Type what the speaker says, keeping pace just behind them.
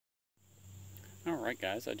Alright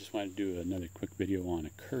guys, I just wanted to do another quick video on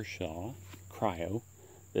a Kershaw Cryo.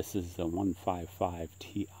 This is the 155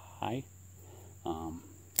 Ti.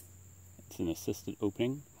 It's an assisted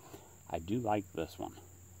opening. I do like this one.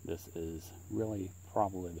 This is really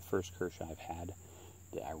probably the first Kershaw I've had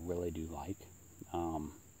that I really do like.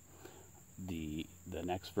 The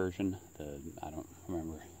next version, I don't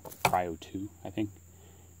remember, Cryo 2, I think,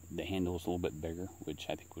 the handle is a little bit bigger, which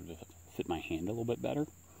I think would fit my hand a little bit better.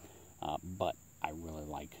 But I really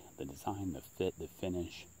like the design, the fit, the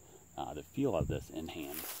finish, the feel of this in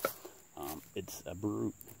hand. It's a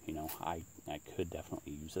brute, you know. I could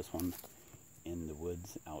definitely use this one in the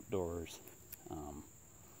woods, outdoors,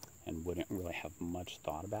 and wouldn't really have much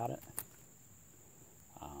thought about it.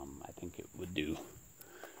 I think it would do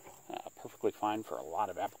perfectly fine for a lot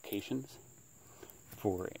of applications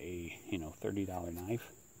for a $30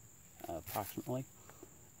 knife, approximately.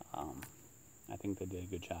 I think they did a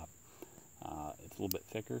good job. It's a little bit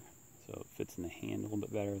thicker, so it fits in the hand a little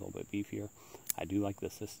bit better, a little bit beefier. I do like the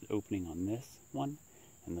assisted opening on this one,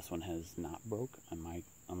 and this one has not broke, unlike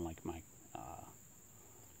my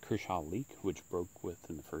Kershaw Leak, which broke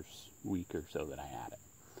within the first week or so that I had it.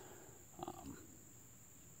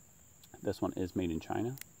 This one is made in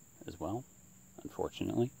China as well,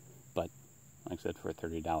 unfortunately, but like I said, for a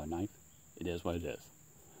 $30 knife, it is what it is.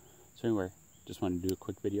 So anyway, just wanted to do a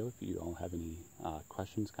quick video. If you all have any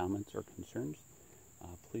questions, comments, or concerns,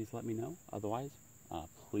 please let me know. Otherwise,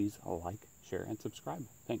 please like, share, and subscribe.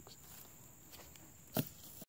 Thanks.